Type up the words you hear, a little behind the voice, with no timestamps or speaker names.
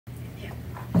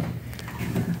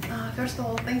First of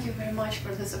all, thank you very much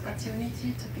for this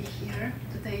opportunity to be here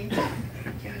today.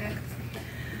 Thank you, Oleg.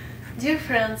 Dear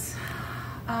friends,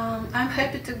 I'm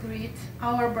happy to greet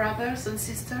our brothers and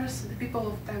sisters, the people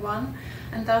of Taiwan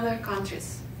and other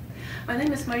countries. My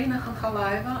name is Marina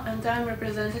Khankhalaeva and I'm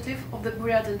representative of the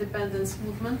Buryat Independence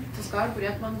Movement, Tusgaar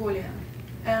Buryad-Mongolia,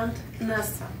 and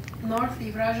NESA, North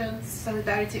Eurasian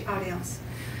Solidarity Alliance,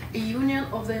 a union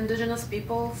of the indigenous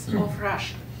peoples of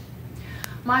Russia.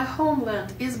 My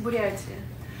homeland is Buryatia.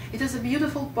 It is a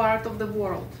beautiful part of the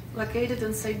world, located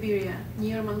in Siberia,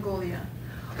 near Mongolia.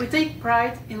 We take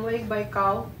pride in Lake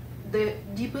Baikal, the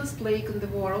deepest lake in the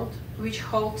world, which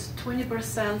holds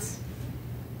 20%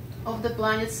 of the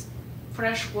planet's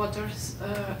freshwater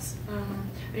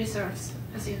reserves,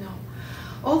 as you know.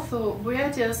 Although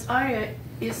Buryatia's area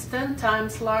is 10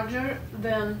 times larger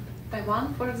than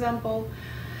Taiwan, for example,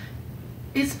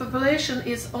 its population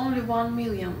is only 1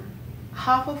 million,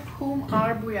 half of whom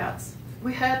are Buryats.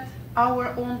 We had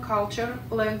our own culture,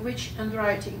 language and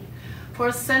writing.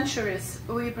 For centuries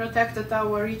we protected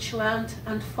our rich land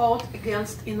and fought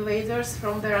against invaders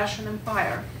from the Russian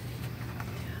Empire,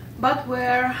 but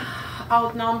were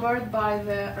outnumbered by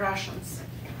the Russians.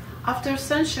 After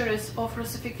centuries of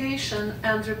Russification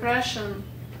and repression,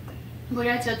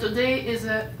 Buryatia today is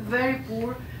a very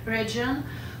poor region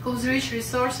whose rich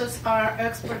resources are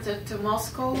exported to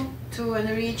Moscow to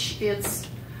enrich its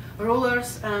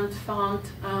rulers and fund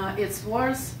its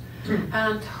wars,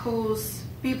 and whose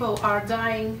people are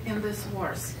dying in these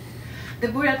wars. The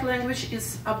Buryat language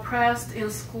is oppressed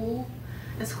in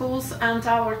schools, and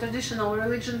our traditional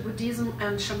religion, Buddhism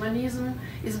and shamanism,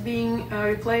 is being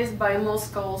replaced by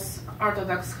Moscow's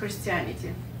Orthodox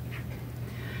Christianity.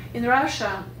 In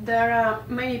Russia, there are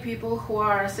many people who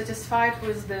are satisfied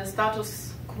with the status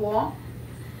quo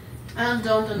and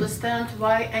don't understand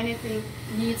why anything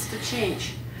needs to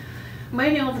change.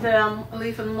 Many of them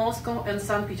live in Moscow and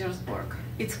St. Petersburg.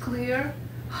 It's clear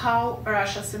how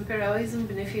Russia's imperialism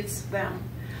benefits them.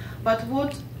 But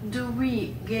what do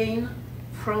we gain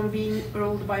from being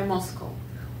ruled by Moscow?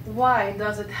 Why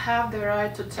does it have the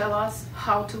right to tell us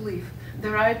how to live,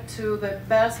 the right to the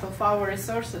best of our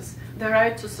resources, the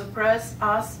right to suppress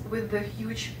us with the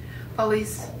huge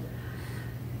police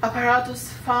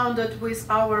apparatus funded with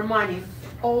our money,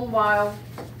 all while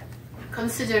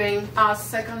considering us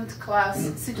second-class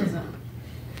citizens?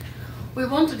 We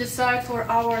want to decide for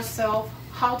ourselves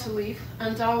how to live,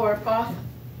 and our path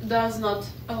does not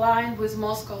align with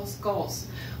Moscow's goals.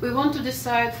 We want to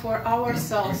decide for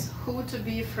ourselves who to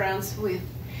be friends with.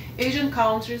 Asian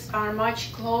countries are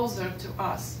much closer to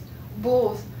us,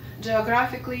 both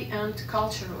geographically and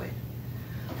culturally.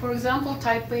 For example,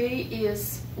 Taipei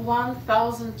is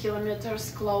 1,000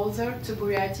 kilometers closer to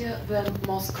Buryatia than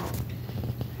Moscow,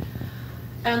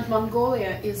 and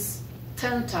Mongolia is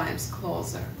 10 times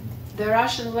closer. The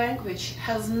Russian language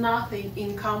has nothing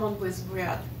in common with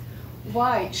Buryat.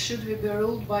 Why should we be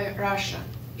ruled by Russia?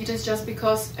 It is just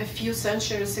because a few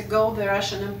centuries ago the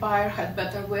Russian Empire had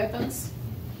better weapons?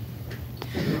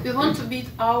 We want to build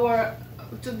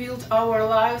our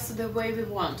lives the way we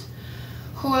want.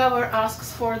 Whoever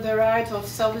asks for the right of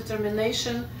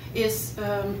self-determination is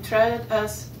treated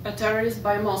as a terrorist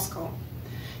by Moscow.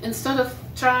 Instead of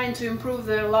trying to improve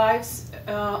the lives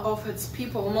of its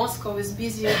people, Moscow is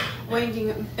busy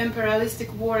waging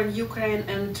imperialistic war in Ukraine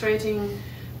and threatening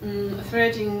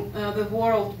the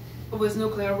world with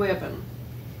nuclear weapon.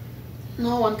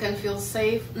 No one can feel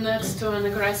safe next to an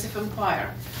aggressive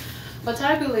empire. But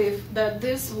I believe that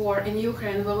this war in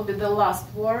Ukraine will be the last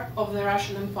war of the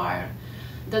Russian Empire,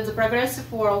 that the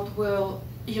progressive world will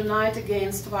unite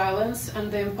against violence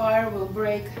and the empire will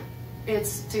break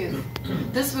its teeth.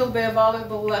 This will be a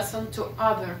valuable lesson to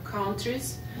other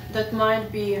countries that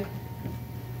might be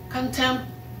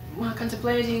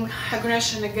contemplating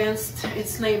aggression against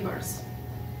its neighbors.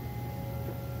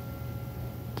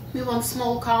 We want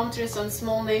small countries and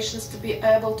small nations to be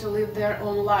able to live their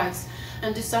own lives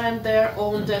and design their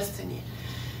own destiny.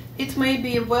 It may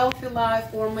be a wealthy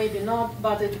life or maybe not,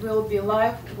 but it will be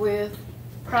life with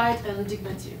pride and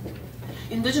dignity.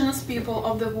 Indigenous people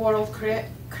of the world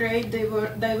create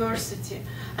diversity,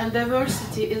 and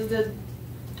diversity is the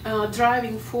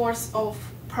driving force of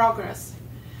progress.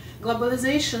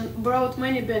 Globalization brought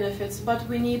many benefits, but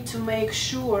we need to make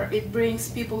sure it brings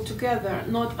people together,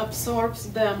 not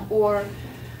absorbs them or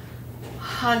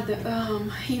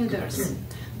hinders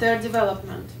their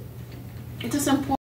development. It is important